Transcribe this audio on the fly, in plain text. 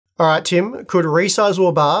All right, Tim, could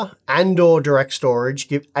resizable bar and or direct storage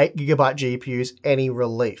give 8 GB GPUs any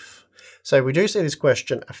relief? So we do see this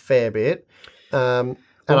question a fair bit. And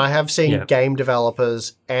I have seen game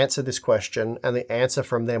developers answer this question, and the answer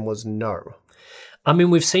from them was no. I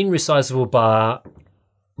mean, we've seen resizable bar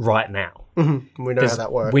right now. Mm-hmm. We know how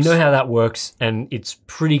that works. We know how that works, and it's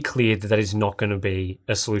pretty clear that that is not going to be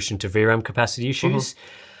a solution to VRAM capacity issues.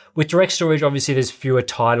 With direct storage, obviously, there's fewer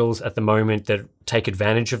titles at the moment that take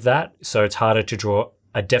advantage of that, so it's harder to draw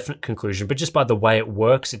a definite conclusion. But just by the way it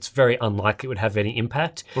works, it's very unlikely it would have any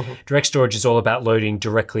impact. Direct storage is all about loading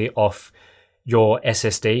directly off your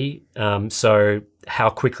SSD, so how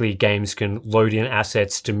quickly games can load in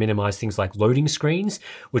assets to minimize things like loading screens,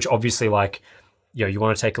 which obviously, like, you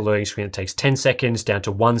want to take a loading screen that takes 10 seconds down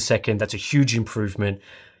to 1 second. That's a huge improvement.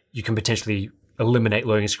 You can potentially eliminate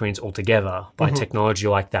loading screens altogether by technology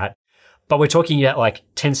like that. But we're talking about like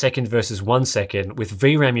 10 seconds versus 1 second. With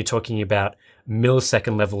VRAM, you're talking about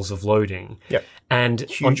millisecond levels of loading. Yep. And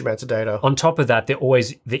huge amounts of data. On top of that,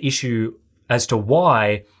 always the issue as to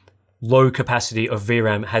why low capacity of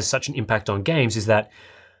VRAM has such an impact on games is that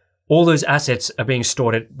all those assets are being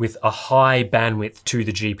stored with a high bandwidth to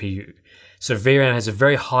the GPU. So VRAM has a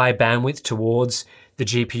very high bandwidth towards the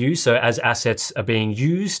GPU. So as assets are being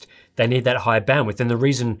used, they need that high bandwidth. And the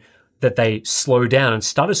reason that they slow down and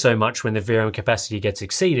stutter so much when the VRAM capacity gets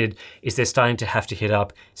exceeded is they're starting to have to hit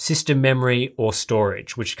up system memory or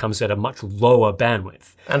storage, which comes at a much lower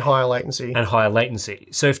bandwidth. And higher latency. And higher latency.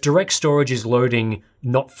 So if direct storage is loading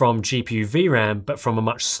not from GPU VRAM, but from a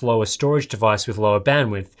much slower storage device with lower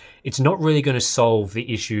bandwidth, it's not really going to solve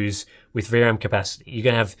the issues with VRAM capacity. You're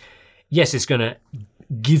going to have, yes, it's going to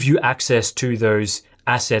give you access to those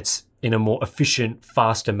assets in a more efficient,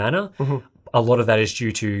 faster manner. A lot of that is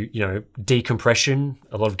due to, decompression.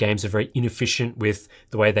 A lot of games are very inefficient with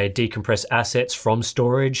the way they decompress assets from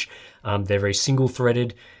storage. They're very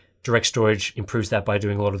single-threaded. Direct storage improves that by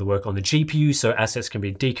doing a lot of the work on the GPU, so assets can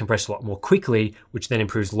be decompressed a lot more quickly, which then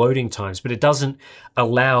improves loading times. But it doesn't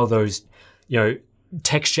allow those,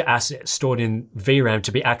 texture assets stored in VRAM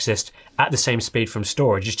to be accessed at the same speed from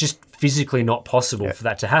storage. It's just physically not possible for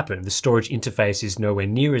that to happen. The storage interface is nowhere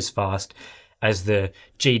near as fast as the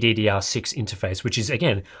GDDR6 interface, which is,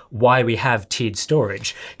 again, why we have tiered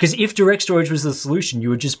storage. Because if direct storage was the solution,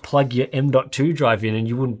 you would just plug your M.2 drive in and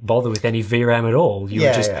you wouldn't bother with any VRAM at all. You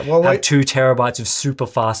would just have 2 terabytes of super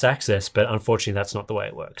fast access, but unfortunately that's not the way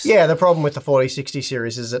it works. Yeah, the problem with the 4060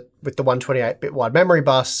 series is that with the 128-bit wide memory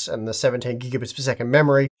bus and the 17 gigabits per second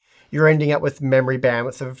memory, you're ending up with memory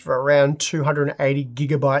bandwidth of around 280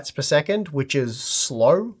 gigabytes per second, which is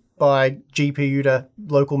slow by GPU to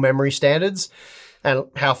local memory standards. And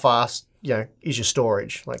how fast, is your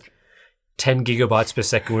storage? Like 10 gigabytes per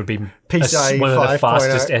second would be PCIe one of the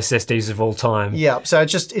fastest SSDs of all time. Yeah, so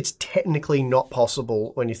it's technically not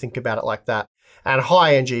possible when you think about it like that. And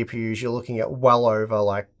high-end GPUs, you're looking at well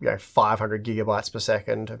over 500 gigabytes per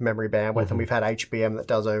second of memory bandwidth, and we've had HBM that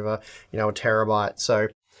does over a terabyte. So.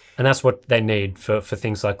 And that's what they need for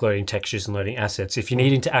things like loading textures and loading assets. If you're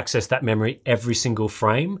needing to access that memory every single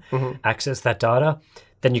frame, access that data,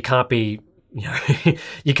 then you can't be,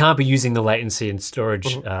 you can't be using the latency and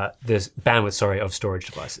storage, the bandwidth, of storage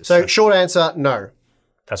devices. So short answer, no.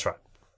 That's right.